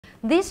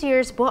This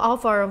year's Boao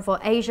Forum for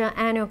Asia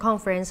annual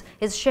conference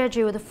is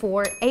scheduled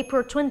for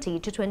April 20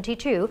 to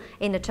 22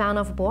 in the town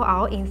of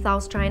Boao in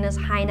South China's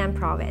Hainan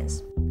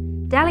province.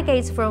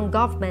 Delegates from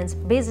governments,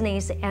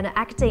 business, and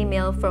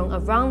academia from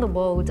around the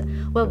world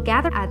will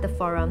gather at the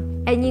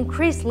forum, an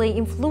increasingly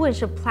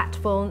influential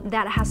platform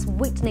that has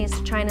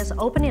witnessed China's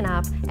opening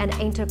up and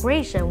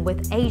integration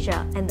with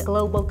Asia and the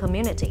global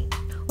community.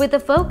 With the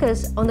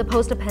focus on the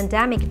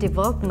post-pandemic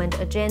development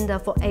agenda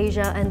for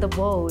Asia and the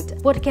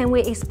world, what can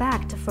we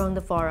expect from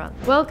the forum?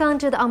 Welcome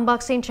to the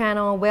Unboxing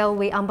channel, where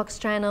we unbox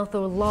China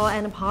through law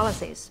and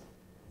policies.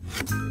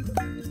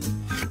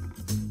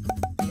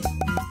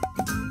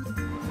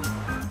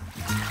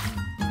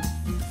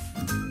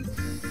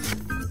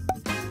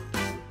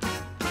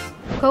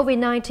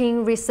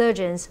 COVID-19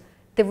 resurgence,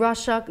 the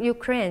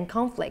Russia-Ukraine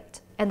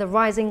conflict, and the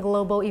rising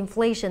global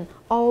inflation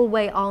all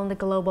weigh on the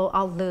global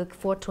outlook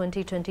for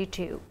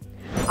 2022.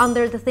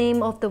 Under the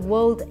theme of the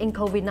world in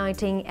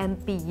COVID-19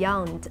 and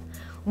beyond,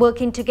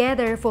 working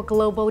together for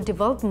global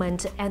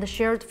development and a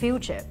shared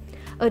future,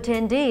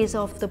 attendees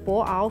of the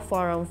Boao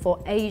Forum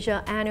for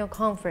Asia annual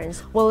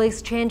conference will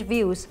exchange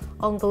views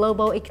on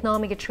global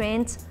economic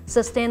trends,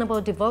 sustainable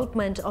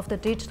development of the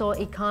digital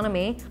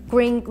economy,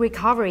 green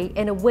recovery,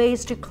 and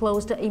ways to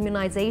close the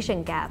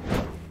immunization gap.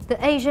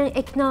 The Asian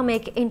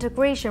Economic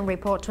Integration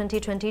Report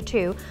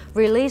 2022,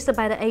 released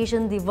by the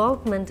Asian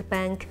Development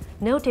Bank,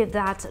 noted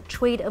that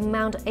trade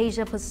among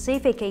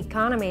Asia-Pacific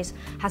economies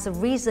has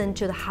risen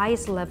to the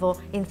highest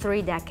level in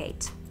 3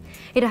 decades.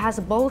 It has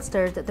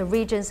bolstered the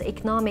region's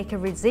economic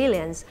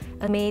resilience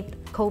amid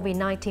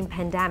COVID-19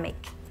 pandemic,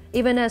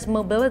 even as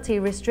mobility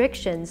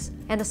restrictions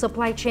and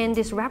supply chain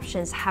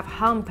disruptions have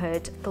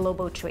hampered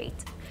global trade.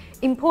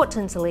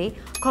 Importantly,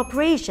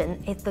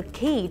 cooperation is the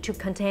key to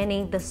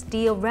containing the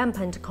still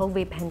rampant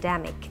COVID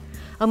pandemic.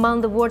 Among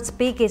the world's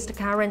biggest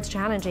current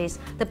challenges,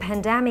 the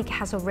pandemic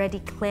has already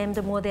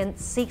claimed more than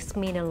 6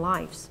 million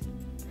lives.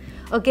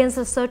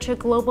 Against such a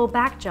global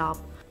backdrop,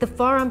 the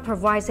forum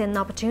provides an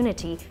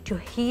opportunity to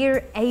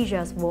hear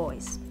Asia's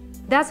voice.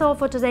 That's all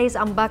for today's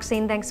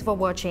unboxing. Thanks for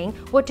watching.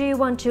 What do you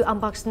want to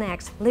unbox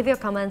next? Leave your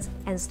comments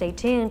and stay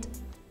tuned.